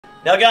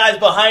Now guys,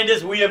 behind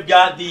us we have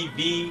got the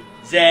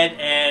VZ,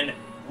 and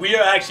we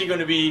are actually going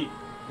to be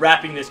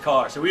wrapping this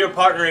car. So we are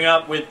partnering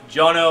up with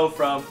Jono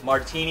from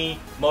Martini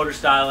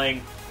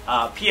Motorstyling,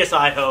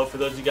 PSI Ho, for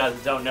those of you guys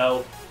that don't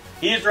know.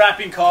 He is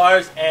wrapping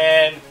cars,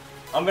 and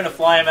I'm going to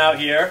fly him out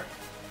here.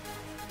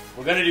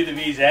 We're going to do the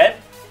VZ,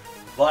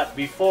 but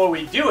before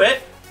we do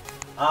it,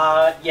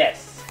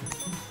 yes,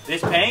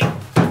 this paint,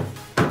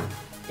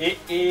 it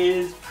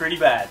is pretty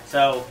bad.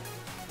 So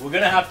we're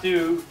going to have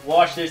to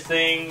wash this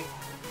thing.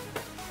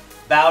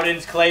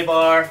 Bowden's clay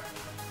bar.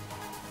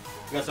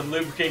 We got some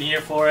lubricant here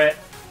for it,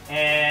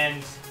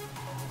 and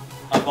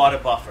I bought a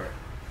buffer.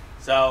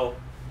 So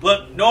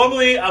look,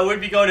 normally I would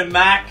be going to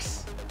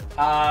Max,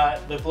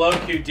 the bloke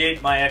who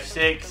did my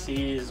F6.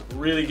 He's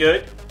really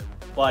good,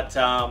 but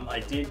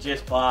I did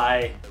just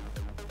buy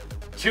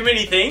too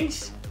many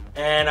things,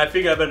 and I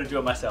figured I better do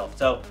it myself.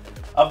 So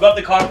I've got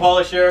the car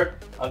polisher,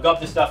 I've got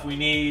the stuff we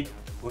need.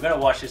 We're gonna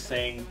wash this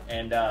thing,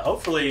 and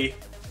hopefully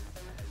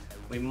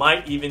we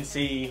might even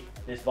see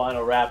this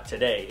vinyl wrap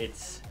today.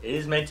 It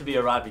is meant to be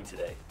arriving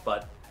today,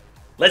 but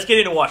let's get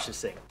in and wash this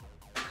thing.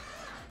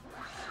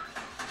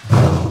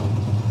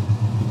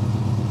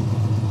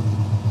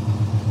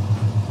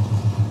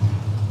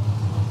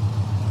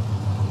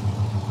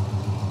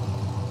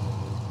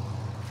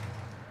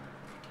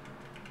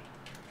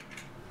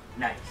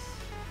 Nice.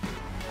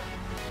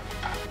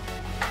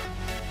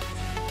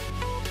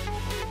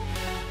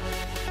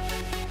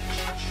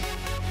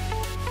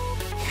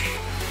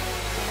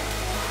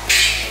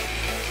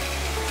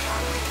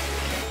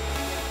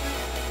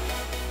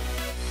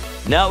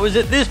 Now it was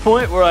at this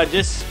point where I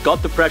just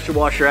got the pressure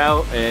washer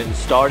out and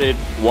started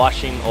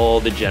washing all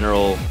the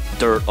general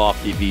dirt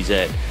off the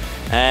VZ.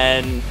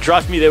 And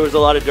trust me, there was a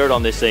lot of dirt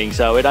on this thing,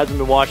 so it hasn't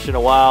been washed in a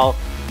while.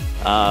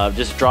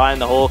 Just drying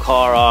the whole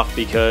car off,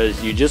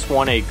 because you just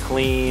want a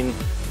clean,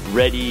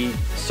 ready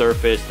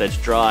surface that's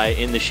dry,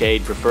 in the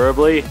shade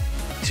preferably,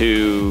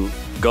 to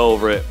go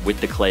over it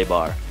with the clay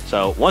bar.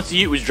 So once the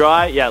Ute was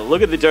dry, yeah,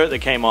 look at the dirt that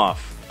came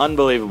off.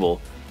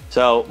 Unbelievable.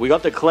 So we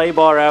got the clay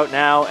bar out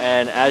now,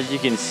 and as you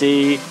can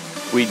see,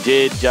 we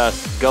did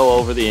just go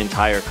over the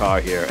entire car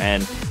here.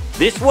 And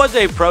this was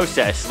a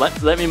process,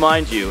 let me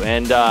mind you.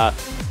 And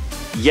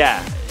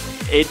yeah,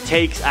 it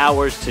takes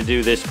hours to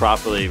do this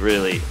properly,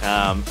 really.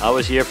 I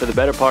was here for the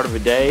better part of a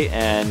day,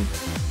 and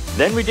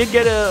then we did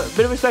get a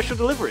bit of a special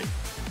delivery.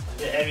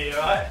 Is it heavy,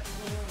 right?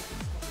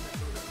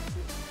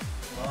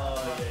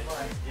 Oh,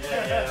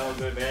 yeah, all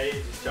good, man.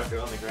 You just chuck it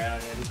on the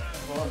ground.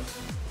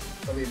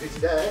 Are you busy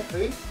day,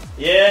 eh?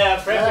 Yeah,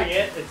 I'm prepping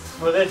it. It's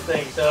for this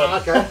thing, so. Oh,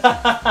 okay.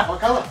 What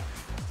colour?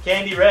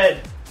 Candy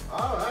red.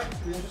 Alright,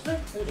 should be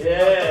interesting.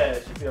 Yeah,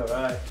 it should be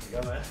alright. Here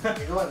you go, man. Here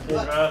you go, man.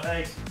 Cheers, bro.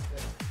 Thanks.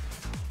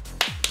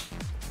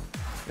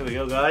 Here we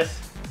go, guys.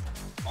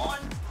 On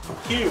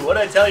cue,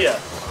 what'd I tell you?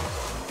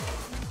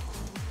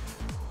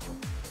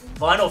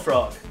 Vinyl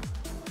frog.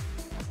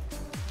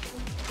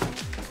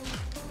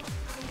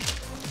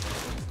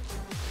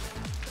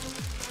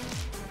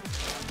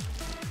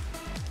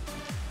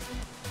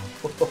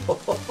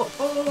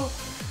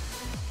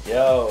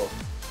 Yo,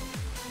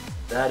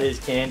 that is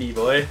candy,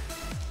 boy.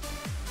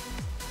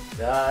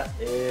 That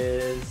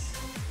is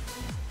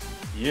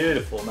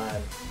beautiful,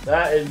 man.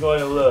 That is going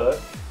to look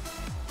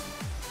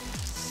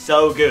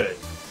so good.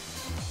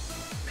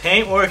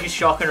 Paintwork is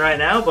shocking right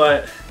now,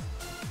 but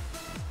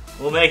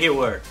we'll make it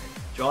work.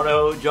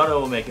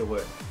 Jono will make it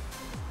work.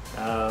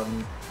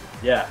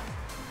 Yeah.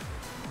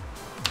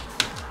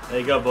 There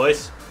you go,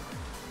 boys.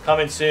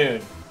 Coming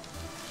soon.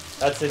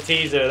 That's the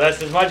teaser. That's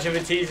as much of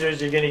a teaser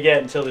as you're gonna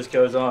get until this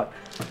goes on.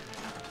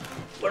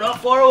 We're not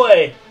far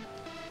away.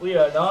 We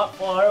are not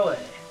far away.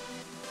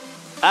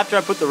 After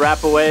I put the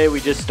wrap away, we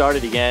just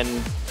started again,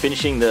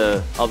 finishing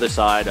the other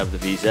side of the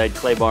VZ,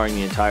 clay barring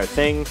the entire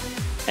thing,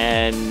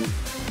 and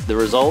the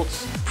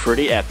results,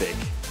 pretty epic.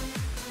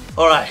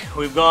 All right,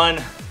 we've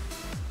gone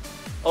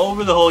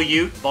over the whole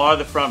Ute, bar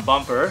the front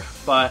bumper,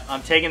 but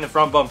I'm taking the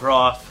front bumper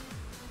off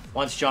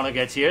once Jono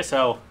gets here,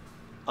 so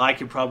I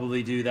could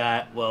probably do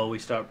that while we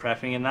start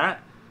prepping in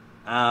that.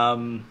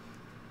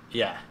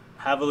 Yeah,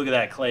 have a look at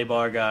that clay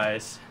bar,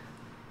 guys.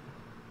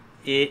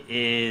 It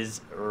is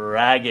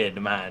ragged,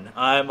 man.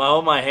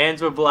 All my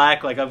hands were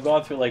black, like I've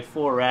gone through like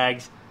 4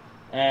 rags.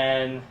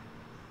 And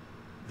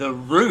the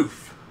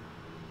roof,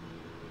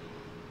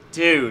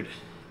 dude,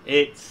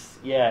 this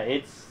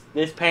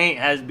paint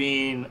has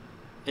been,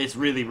 it's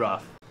really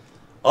rough.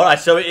 All right,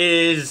 so it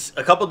is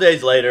a couple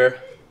days later.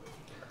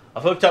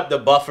 I've hooked up the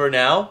buffer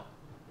now.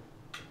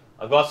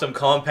 I've got some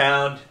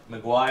compound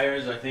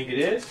Meguiar's, I think it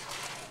is.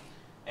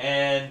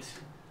 And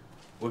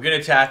we're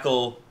gonna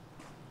tackle,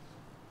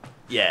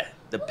 yeah,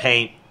 the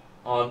paint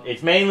on,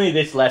 it's mainly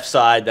this left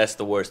side that's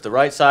the worst. The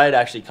right side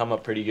actually come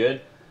up pretty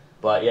good.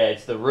 But yeah,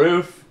 it's the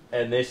roof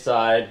and this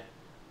side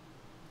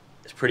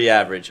is pretty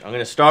average. I'm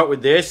gonna start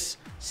with this,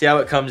 see how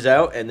it comes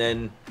out, and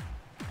then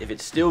if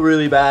it's still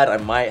really bad, I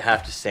might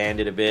have to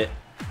sand it a bit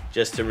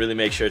just to really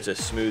make sure it's a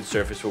smooth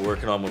surface we're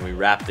working on when we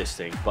wrap this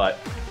thing. But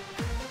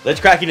let's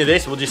crack into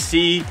this. We'll just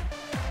see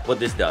what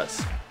this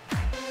does.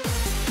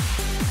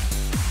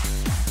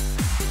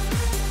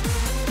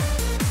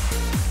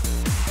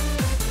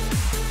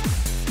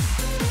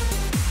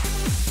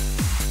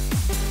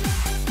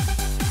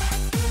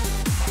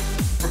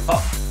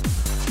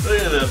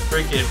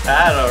 freaking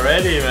pad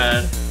already,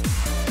 man.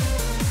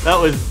 That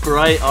was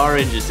bright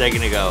orange a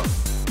second ago.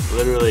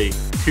 Literally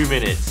 2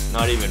 minutes,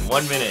 not even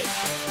 1 minute.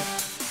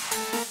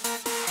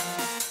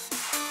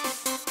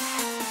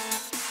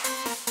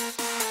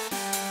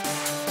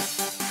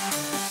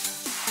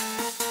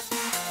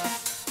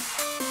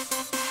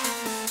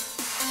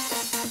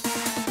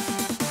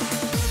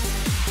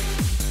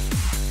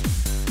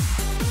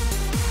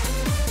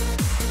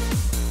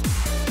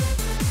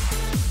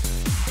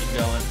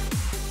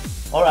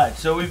 All right,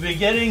 so we've been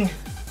getting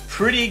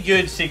pretty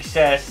good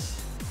success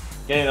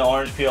getting the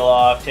orange peel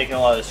off, taking a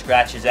lot of the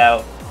scratches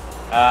out.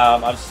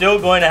 I'm still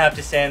going to have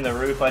to sand the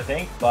roof, I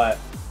think, but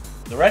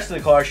the rest of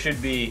the car should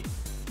be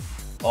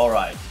all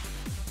right.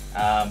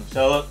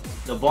 So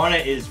the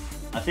bonnet is,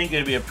 I think,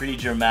 going to be a pretty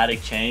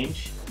dramatic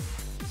change.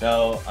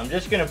 So I'm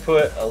just going to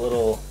put a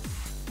little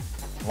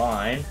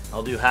line.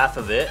 I'll do half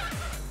of it,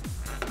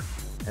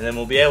 and then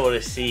we'll be able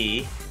to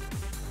see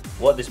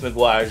what this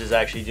Meguiar's is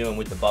actually doing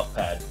with the buff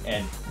pad.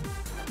 And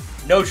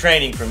no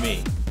training from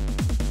me.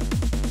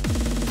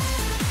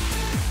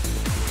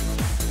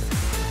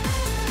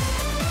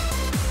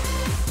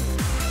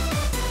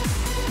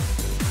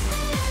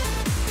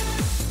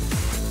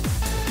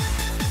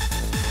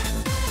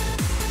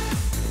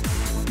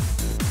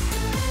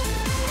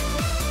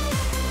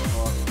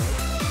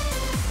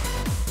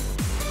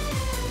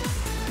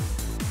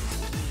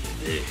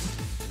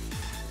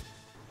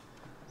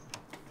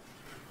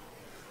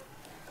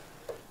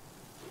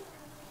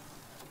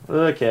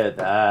 Look at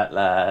that,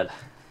 lad.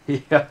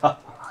 Yeah.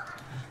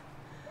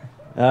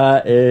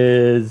 That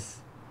is...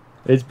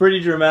 It's pretty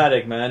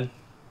dramatic, man.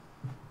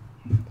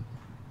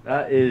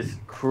 That is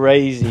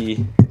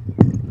crazy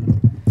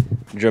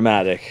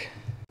dramatic.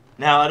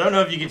 Now, I don't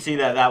know if you can see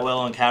that well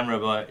on camera,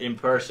 but in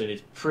person,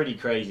 it's pretty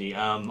crazy.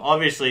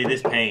 Obviously,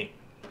 this paint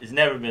has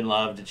never been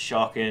loved. It's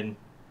shocking.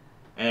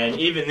 And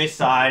even this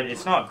side,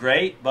 it's not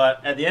great,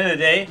 but at the end of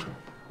the day,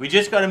 we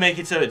just got to make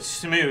it so it's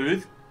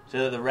smooth,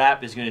 so that the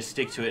wrap is going to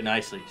stick to it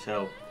nicely.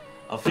 So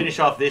I'll finish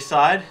off this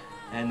side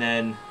and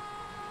then,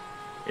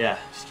 yeah,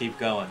 just keep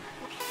going.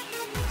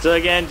 So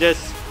again,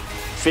 just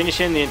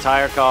finishing the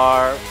entire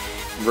car,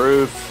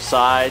 roof,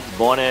 sides,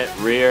 bonnet,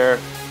 rear.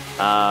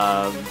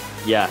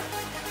 Yeah,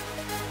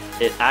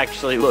 it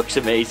actually looks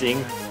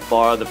amazing,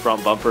 bar the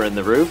front bumper and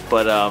the roof,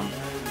 but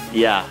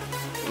yeah,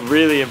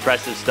 really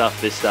impressive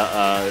stuff, this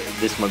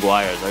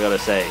Meguiar's, I gotta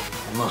say.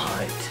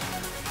 Mate.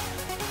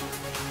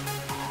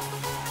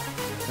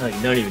 No,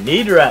 you don't even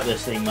need to wrap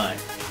this thing, mate.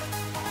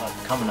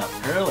 Oh, coming up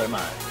earlier,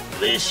 mate.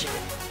 Delicious.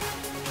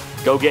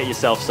 Go get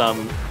yourself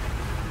some.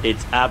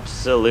 It's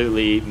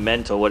absolutely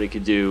mental what it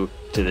could do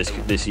to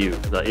this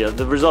Ute. You know,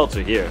 the results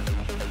are here.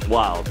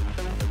 Wild.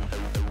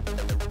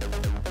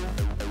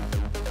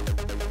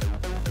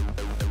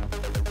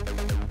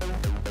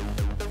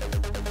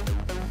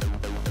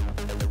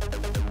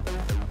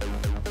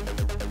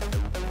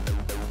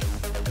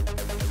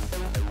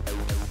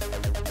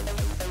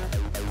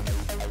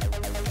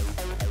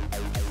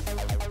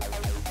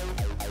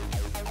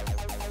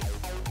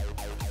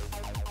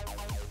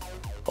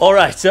 All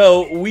right,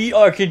 so we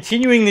are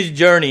continuing this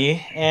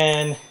journey,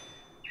 and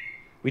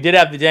we did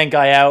have the dent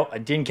guy out. I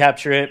didn't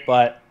capture it,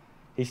 but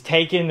he's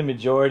taken the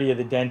majority of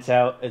the dents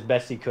out as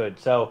best he could.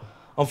 So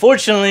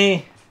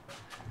unfortunately,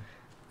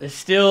 there's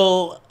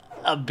still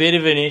a bit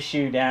of an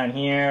issue down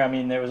here. I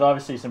mean, there was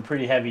obviously some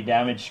pretty heavy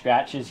damage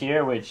scratches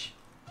here, which,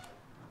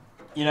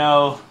 you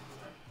know,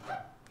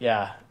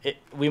 yeah,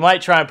 we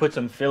might try and put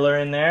some filler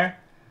in there.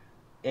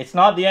 It's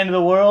not the end of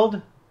the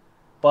world,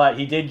 but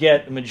he did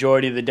get the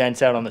majority of the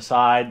dents out on the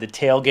side. The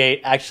tailgate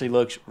actually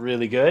looks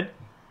really good.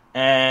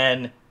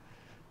 And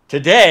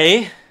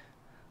today,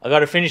 I got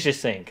to finish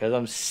this thing because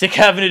I'm sick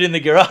having it in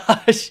the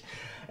garage.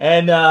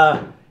 And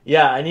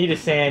yeah, I need to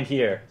sand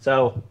here.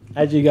 So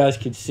as you guys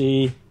can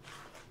see,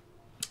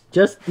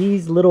 just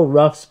these little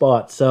rough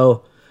spots.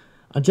 So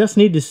I just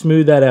need to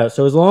smooth that out.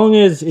 So as long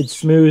as it's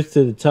smooth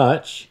to the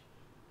touch,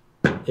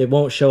 it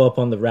won't show up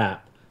on the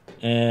wrap.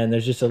 And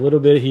there's just a little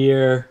bit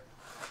here,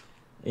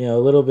 you know,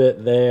 a little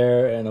bit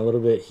there and a little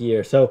bit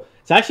here. So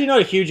it's actually not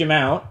a huge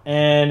amount.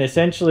 And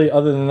essentially,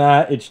 other than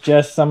that, it's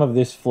just some of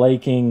this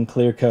flaking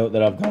clear coat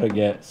that I've got to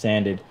get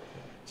sanded.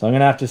 So I'm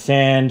going to have to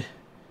sand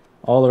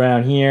all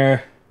around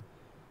here,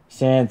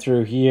 sand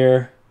through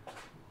here.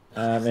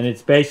 And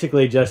it's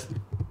basically just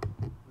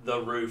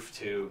the roof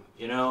too.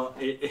 You know,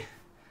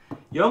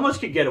 you almost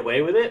could get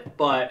away with it,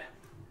 but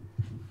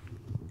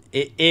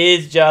it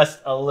is just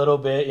a little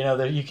bit, you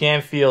know, you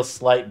can feel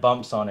slight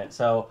bumps on it.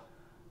 So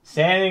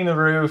sanding the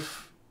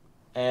roof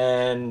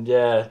and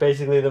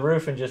basically the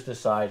roof and just the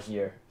side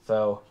here.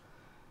 So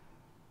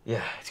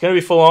yeah, it's gonna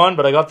be full on,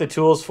 but I got the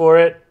tools for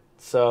it.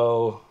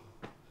 So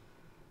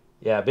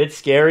yeah, a bit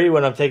scary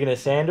when I'm taking a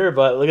sander,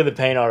 but look at the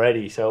paint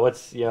already. So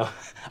what's, you know,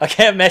 I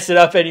can't mess it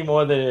up any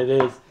more than it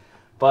is.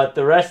 But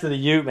the rest of the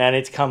Ute, man,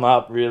 it's come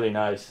up really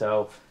nice.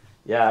 So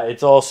yeah,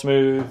 it's all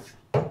smooth.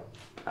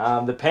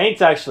 The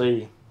paint's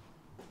actually,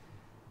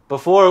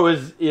 before it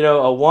was, you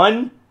know, a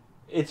 1,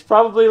 it's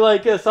probably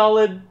like a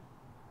solid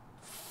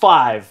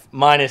 5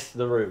 minus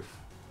the roof.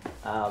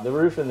 The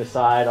roof and the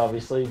side,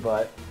 obviously,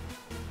 but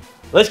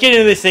let's get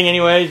into this thing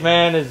anyways,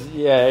 man.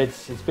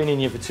 It's been in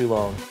here for too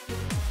long.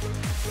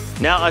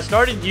 Now, I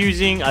started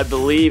using, I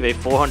believe, a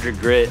 400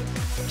 grit,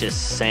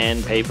 just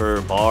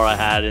sandpaper bar I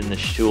had in the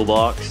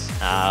toolbox.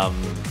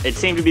 It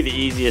seemed to be the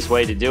easiest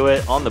way to do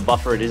it. On the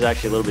buffer, it is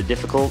actually a little bit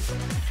difficult.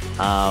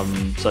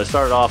 So I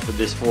started off with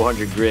this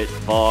 400 grit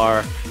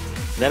bar.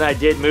 Then I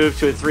did move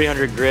to a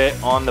 300 grit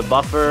on the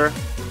buffer.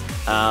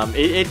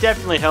 It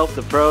definitely helped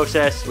the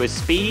process with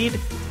speed.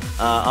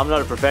 I'm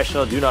not a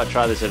professional, do not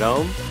try this at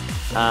home.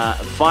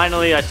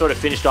 Finally, I sort of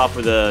finished off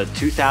with a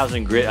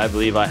 2000 grit, I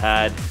believe I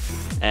had,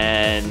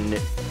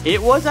 and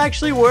it was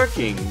actually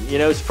working, you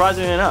know,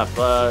 surprisingly enough.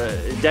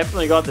 It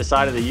definitely got the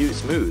side of the Ute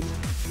smooth.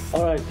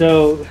 All right,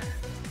 so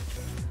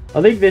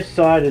I think this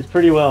side is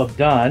pretty well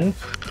done.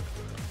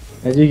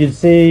 As you can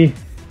see,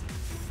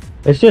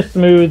 it's just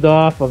smoothed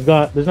off.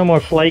 There's no more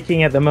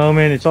flaking at the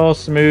moment. It's all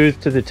smooth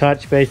to the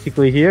touch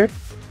basically here.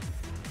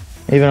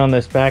 Even on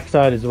this back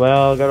side as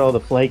well, got all the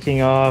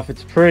flaking off.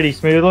 It's pretty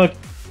smooth. Look,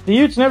 the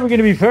Ute's never going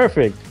to be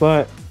perfect,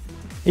 but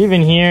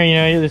even here, you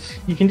know,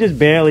 you can just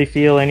barely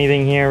feel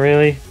anything here,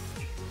 really.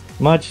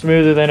 Much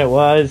smoother than it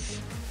was.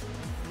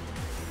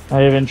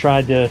 I even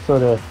tried to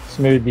sort of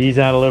smooth these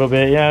out a little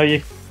bit. You know,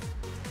 you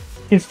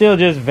can still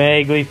just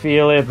vaguely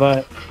feel it,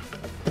 but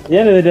at the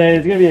end of the day,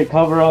 there's going to be a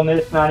cover on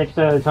this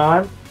 90% of the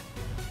time.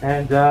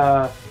 And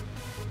I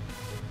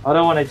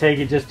don't want to take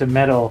it just to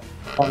metal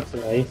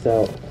constantly,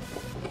 so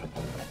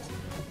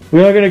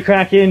we are going to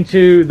crack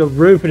into the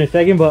roof in a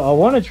second, but I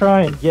want to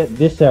try and get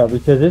this out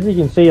because, as you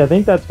can see, I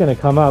think that's going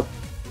to come up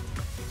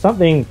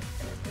something,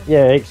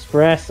 yeah,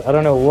 express. I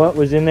don't know what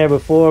was in there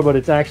before, but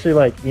it's actually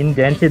like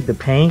indented the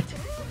paint.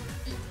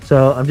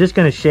 So I'm just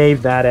going to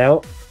shave that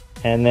out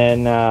and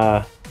then,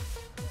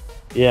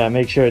 yeah,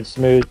 make sure it's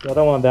smooth. I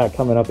don't want that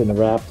coming up in the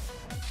wrap.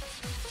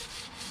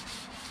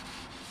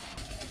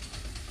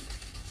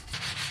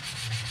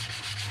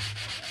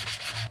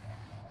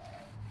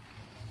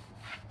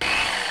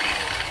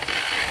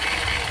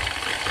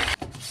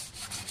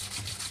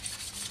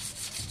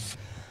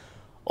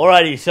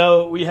 Alrighty,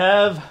 so we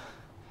have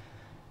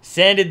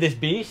sanded this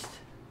beast.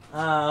 Look,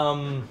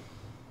 I'm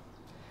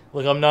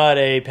not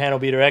a panel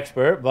beater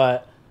expert,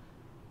 but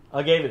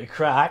I gave it a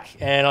crack,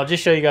 and I'll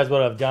just show you guys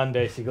what I've done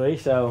basically.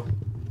 So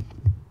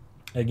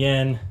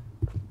again,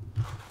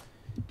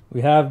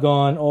 we have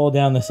gone all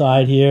down the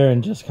side here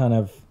and just kind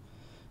of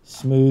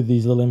smooth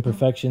these little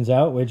imperfections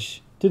out,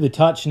 which to the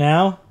touch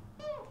now,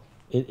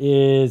 it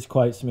is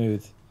quite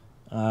smooth.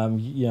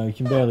 You know, you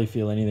can barely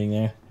feel anything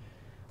there.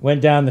 Went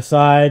down the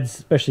sides,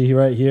 especially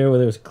right here where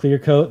there was clear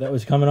coat that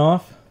was coming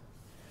off.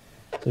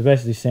 So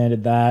basically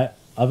sanded that.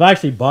 I've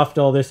actually buffed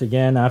all this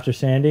again after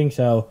sanding,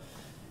 so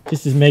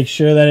just to make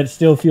sure that it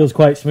still feels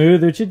quite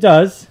smooth, which it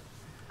does.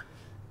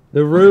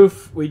 The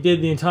roof, we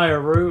did the entire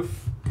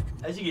roof.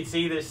 As you can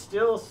see, there's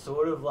still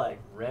sort of like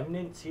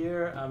remnants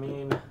here. I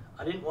mean,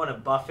 I didn't want to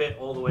buff it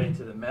all the way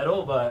into the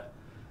metal, but,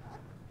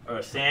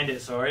 or sand it,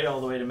 sorry,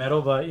 all the way to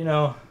metal, but you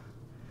know,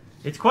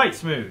 it's quite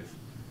smooth.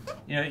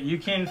 You know, you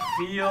can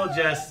feel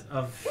just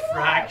a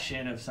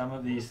fraction of some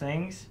of these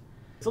things.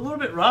 It's a little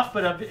bit rough,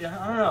 but I don't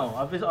know.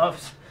 I was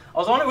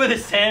on it with a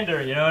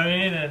sander, you know what I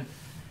mean? And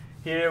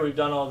here we've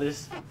done all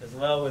this as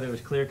well, where there was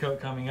clear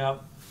coat coming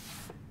up.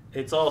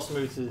 It's all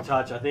smooth to the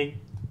touch. I think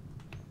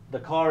the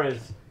car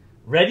is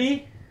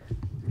ready.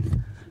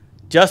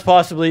 Just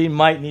possibly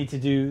might need to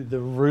do the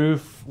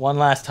roof one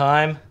last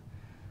time.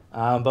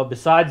 But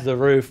besides the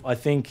roof, I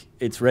think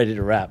it's ready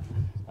to wrap.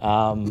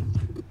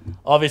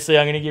 Obviously,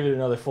 I'm going to give it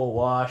another full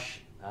wash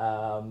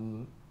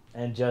and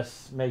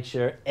just make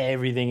sure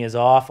everything is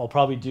off. I'll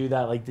probably do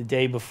that like the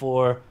day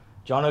before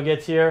Jono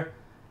gets here.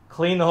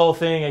 Clean the whole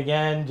thing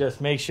again,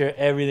 just make sure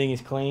everything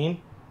is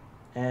clean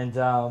and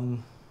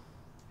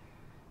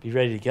be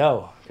ready to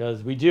go.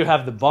 Because we do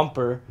have the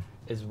bumper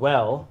as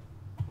well,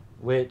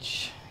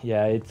 which,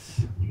 yeah,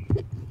 it's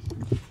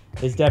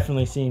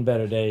definitely seen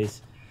better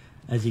days.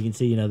 As you can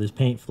see, you know, there's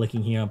paint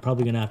flicking here. I'm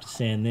probably going to have to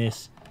sand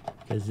this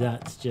because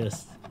that's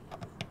just...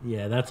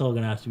 yeah, that's all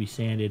going to have to be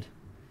sanded.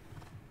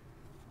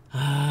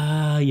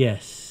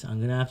 Yes, I'm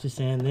going to have to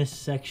sand this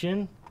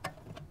section.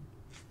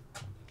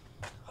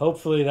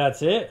 Hopefully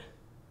that's it.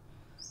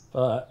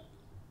 But,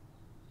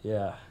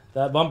 yeah,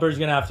 that bumper is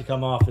going to have to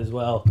come off as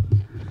well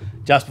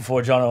just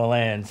before Jono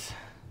lands.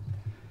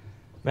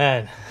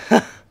 Man,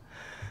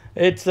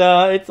 it's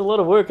a lot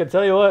of work, I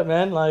tell you what,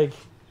 man. Like,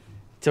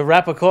 to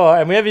wrap a car,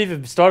 and we haven't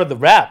even started the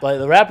wrap. Like,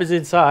 the wrap is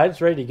inside,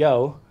 it's ready to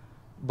go.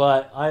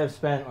 But I have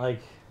spent,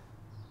 like,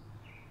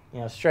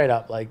 you know, straight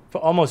up, like, for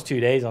almost 2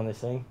 days on this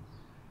thing.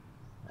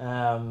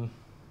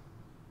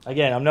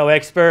 Again, I'm no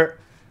expert.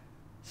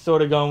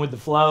 Sort of going with the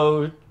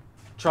flow,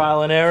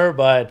 trial and error,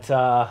 but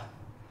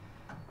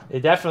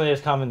it definitely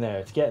is coming there.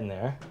 It's getting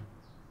there.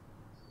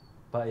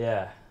 But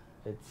yeah,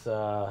 it's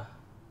a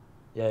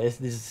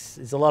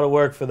lot of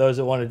work for those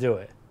that want to do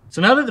it.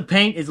 So now that the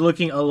paint is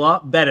looking a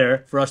lot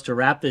better for us to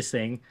wrap this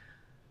thing,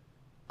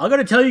 I got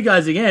to tell you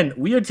guys again,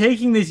 we are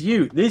taking this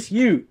Ute. This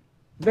Ute,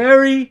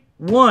 very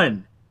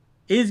one,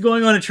 is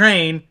going on a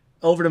train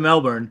over to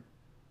Melbourne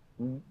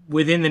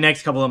within the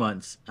next couple of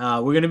months.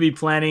 We're going to be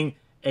planning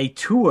a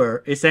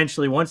tour,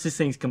 essentially, once this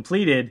thing's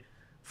completed,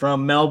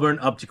 from Melbourne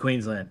up to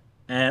Queensland.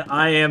 And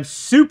I am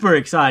super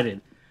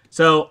excited.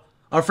 So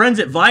our friends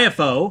at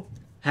Viafo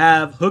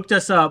have hooked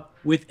us up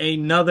with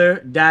another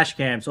dash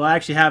cam. So I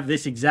actually have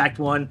this exact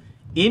one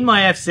in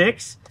my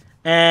F6.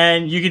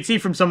 And you can see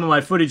from some of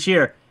my footage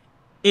here,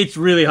 it's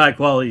really high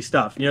quality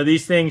stuff. You know,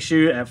 these things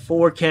shoot at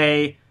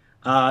 4K.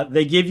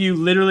 They give you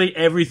literally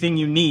everything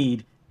you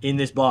need in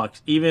this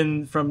box,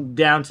 even from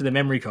down to the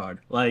memory card.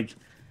 Like,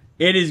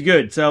 it is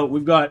good. So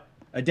we've got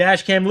a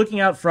dash cam looking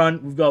out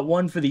front. We've got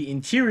one for the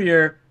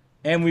interior,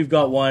 and we've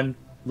got one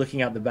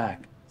looking out the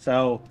back.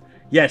 So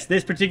yes,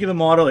 this particular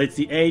model, it's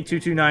the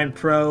A229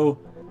 Pro.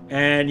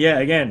 And yeah,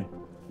 again,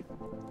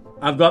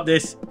 I've got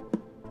this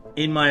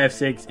in my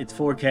F6. It's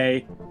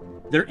 4K.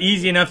 They're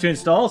easy enough to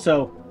install.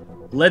 So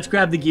let's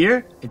grab the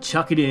gear and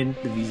chuck it in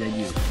the VZ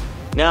Ute.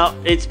 Now,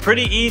 it's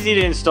pretty easy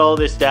to install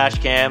this dash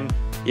cam.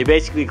 You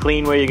basically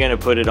clean where you're going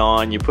to put it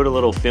on. You put a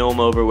little film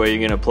over where you're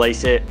going to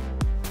place it.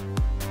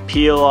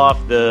 Peel off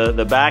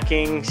the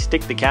backing,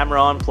 stick the camera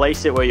on,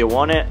 place it where you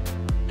want it,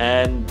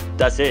 and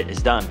that's it.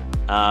 It's done.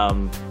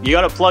 You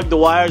got to plug the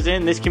wires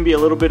in. This can be a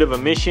little bit of a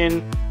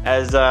mission,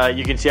 as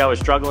you can see I was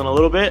struggling a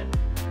little bit.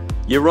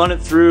 You run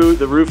it through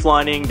the roof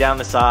lining, down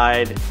the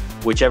side,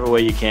 whichever way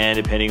you can,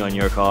 depending on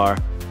your car.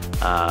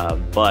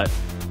 But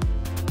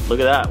look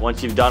at that.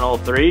 Once you've done all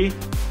three,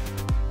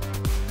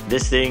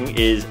 this thing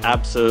is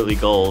absolutely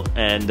gold.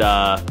 And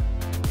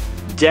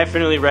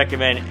definitely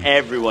recommend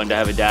everyone to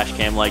have a dash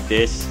cam like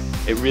this.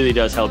 It really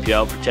does help you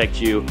out,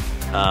 protect you.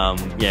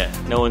 Yeah,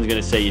 no one's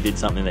gonna say you did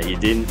something that you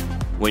didn't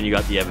when you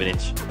got the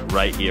evidence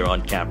right here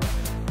on camera.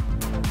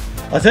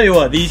 I'll tell you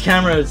what, these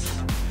cameras,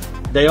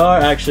 they are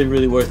actually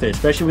really worth it,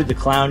 especially with the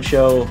clown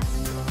show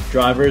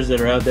drivers that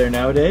are out there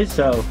nowadays.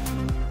 So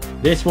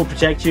this will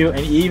protect you.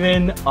 And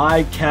even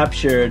I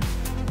captured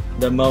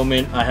the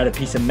moment I had a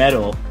piece of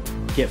metal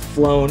get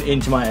flown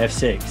into my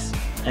F6.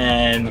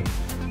 And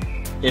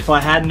if I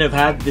hadn't have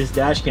had this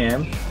dash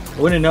cam,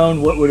 I wouldn't have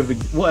known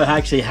what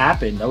actually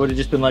happened. I would have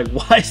just been like,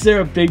 why is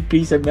there a big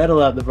piece of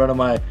metal out the front of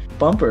my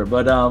bumper?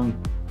 But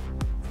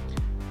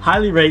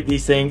highly rate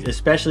these things,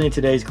 especially in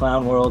today's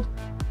clown world.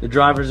 The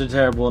drivers are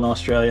terrible in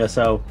Australia,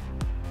 so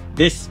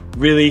this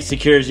really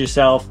secures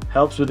yourself,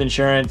 helps with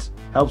insurance,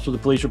 helps with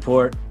the police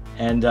report,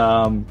 and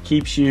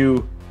keeps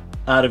you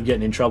out of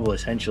getting in trouble,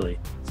 essentially.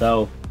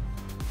 So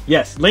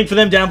yes, link for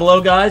them down below,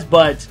 guys.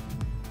 But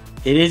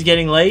it is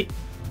getting late.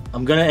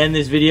 I'm gonna end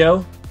this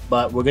video,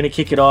 but we're gonna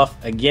kick it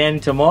off again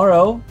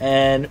tomorrow,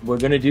 and we're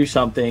gonna do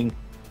something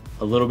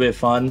a little bit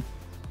fun,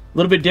 a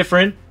little bit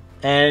different,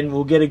 and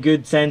we'll get a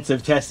good sense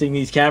of testing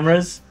these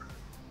cameras,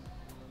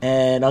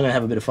 and I'm gonna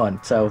have a bit of fun.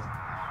 So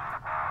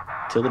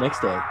till the next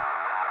day.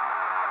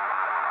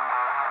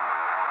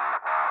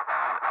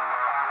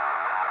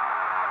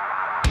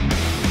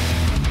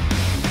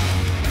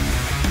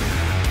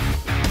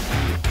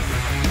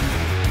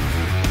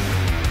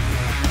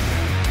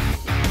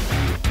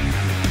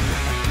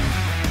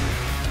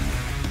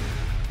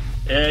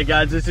 Yeah,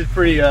 guys, this is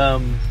pretty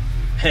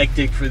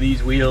hectic for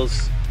these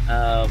wheels.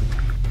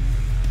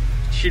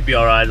 Should be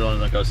alright as long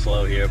as I go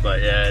slow here, but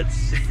yeah,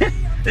 it's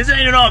this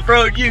ain't an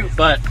off-road Ute,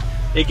 but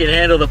it can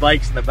handle the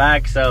bikes in the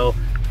back, so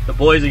the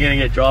boys are gonna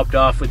get dropped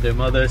off with their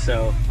mother.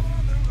 So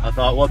I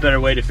thought, what better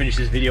way to finish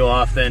this video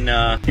off than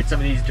get some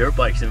of these dirt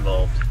bikes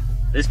involved.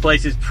 This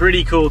place is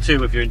pretty cool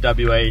too if you're in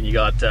WA and you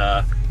got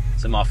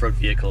some off-road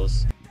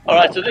vehicles.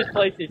 Alright, so this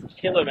place is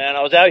killer, man.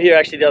 I was out here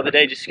actually the other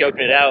day just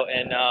scoping it out,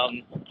 and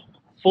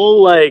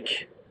full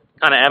like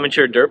kind of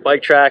amateur dirt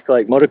bike track,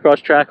 like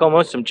motocross track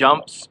almost, some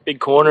jumps, big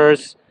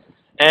corners,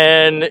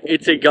 and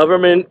it's a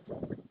government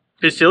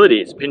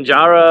facility. It's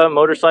Pinjarra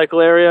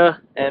motorcycle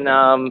area,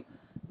 and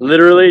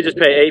literally just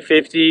pay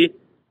 $8.50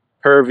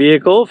 per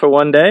vehicle for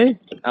one day.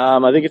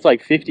 I think it's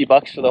like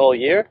 $50 for the whole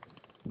year.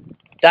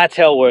 That's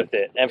hell worth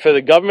it. And for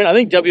the government, I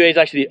think WA is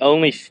actually the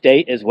only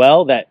state as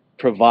well that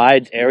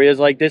provides areas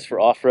like this for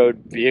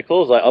off-road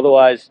vehicles. Like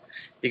otherwise,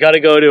 you got to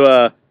go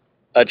to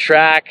a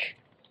track,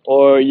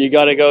 or you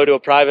got to go to a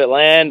private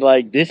land.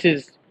 Like this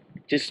is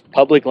just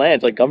public land,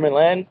 it's like government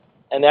land,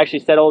 and they actually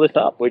set all this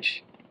up,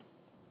 which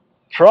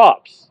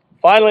props.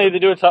 Finally, they're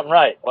doing something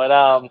right.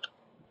 But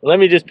let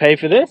me just pay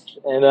for this,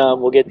 and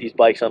we'll get these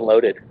bikes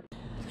unloaded.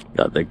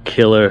 Got the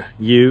killer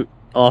Ute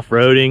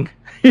off-roading.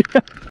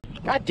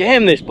 God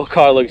damn, this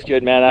car looks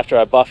good, man, after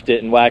I buffed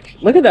it and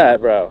waxed. Look at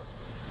that, bro.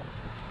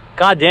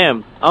 God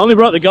damn. I only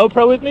brought the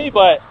GoPro with me,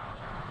 but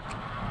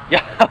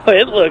yeah,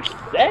 it looks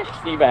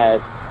sexy,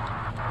 man.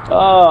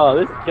 Oh,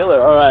 this is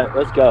killer. All right,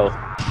 let's go.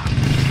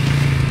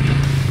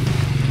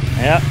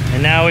 Yep,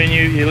 and now when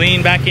you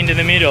lean back into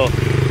the middle,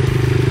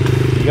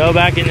 you go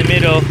back in the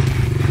middle.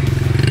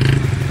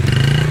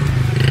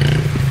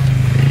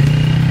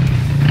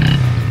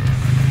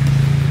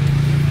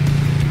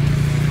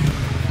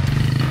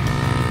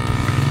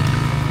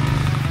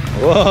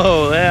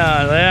 Whoa,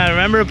 yeah,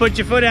 remember to put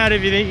your foot out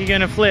if you think you're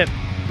gonna flip.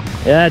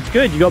 Yeah, it's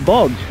good, you got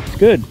bogged, it's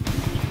good.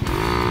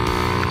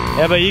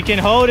 Yeah, but you can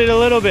hold it a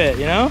little bit,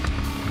 you know?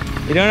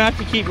 You don't have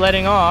to keep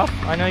letting off.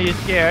 I know you're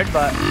scared,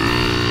 but...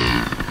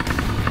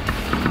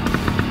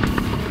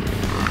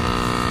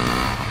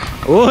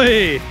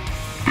 Oi!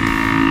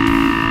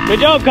 Good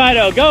job,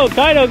 Kaido. Go,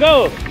 Kaido,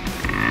 go!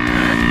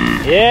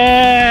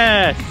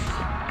 Yes!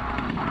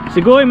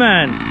 Sugoi,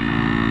 man.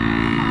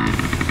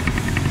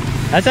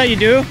 That's how you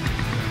do.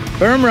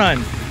 Berm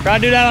run. Try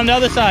to do that on the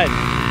other side.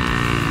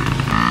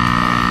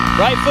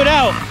 Right foot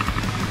out.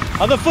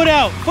 Other foot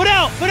out. Foot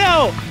out. Foot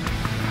out.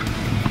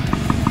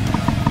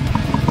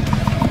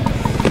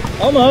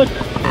 Almost.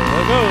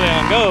 Go,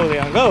 Leon. Go,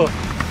 Leon. Go.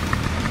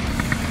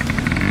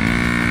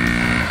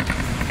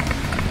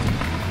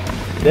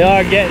 They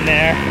are getting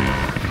there.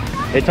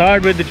 It's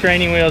hard with the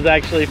training wheels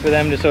actually for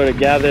them to sort of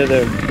gather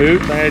their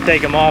boots. I'm going to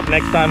take them off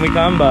next time we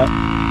come, but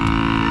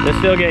they're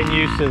still getting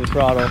used to the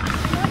throttle.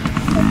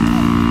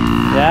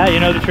 Yeah, you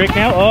know the trick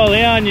now? Oh,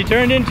 Leon, you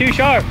turned in too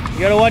sharp. You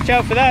got to watch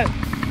out for that.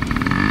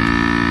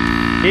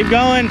 Keep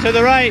going to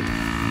the right.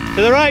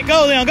 To the right.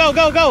 Go, Leon. Go,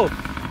 go, go.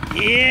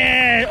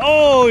 Yeah.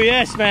 Oh,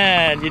 yes,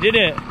 man. You did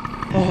it.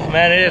 Oh,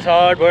 man, it is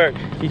hard work.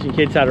 Teaching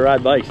kids how to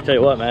ride bikes. I'll tell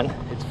you what, man.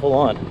 It's full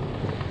on.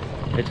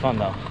 It's fun,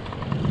 though.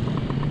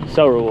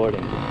 So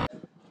rewarding.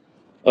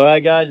 All right,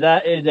 guys.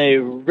 That is a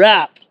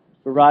wrap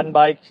for riding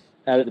bikes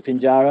out at the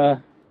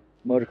Pinjara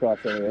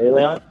motocross area. Hey,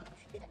 Leon?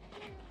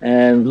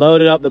 And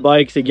loaded up the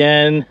bikes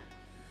again.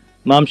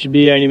 Mom should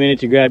be here any minute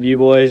to grab you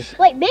boys.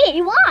 Wait,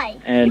 me? Why?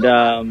 And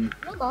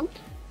Your mom.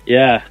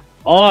 yeah,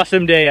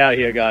 awesome day out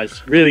here,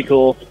 guys. Really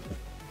cool.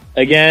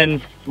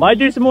 Again, might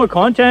do some more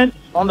content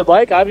on the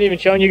bike. I haven't even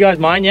shown you guys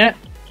mine yet.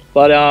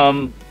 But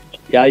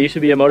yeah, I used to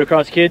be a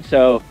motocross kid,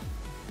 so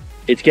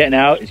it's getting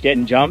out, it's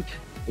getting jumped.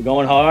 We're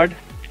going hard,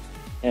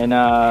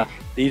 and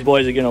these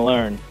boys are gonna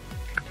learn.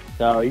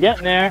 So you're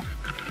getting there.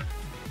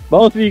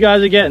 Both of you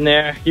guys are getting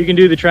there. You can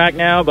do the track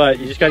now, but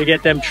you just got to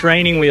get them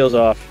training wheels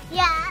off.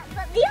 Yeah,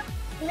 but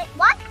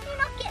why did you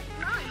not get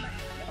mine?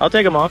 I'll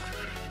take them off.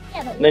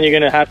 Yeah, but Then you're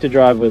going to have to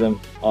drive with them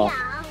off.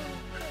 yeah,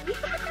 you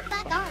can put them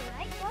back on,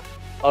 right?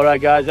 All right,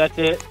 guys, that's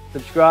it.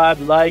 Subscribe,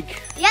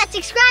 like. Yeah,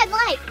 subscribe,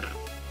 like.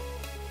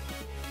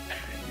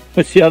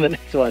 We'll see you on the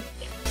next one.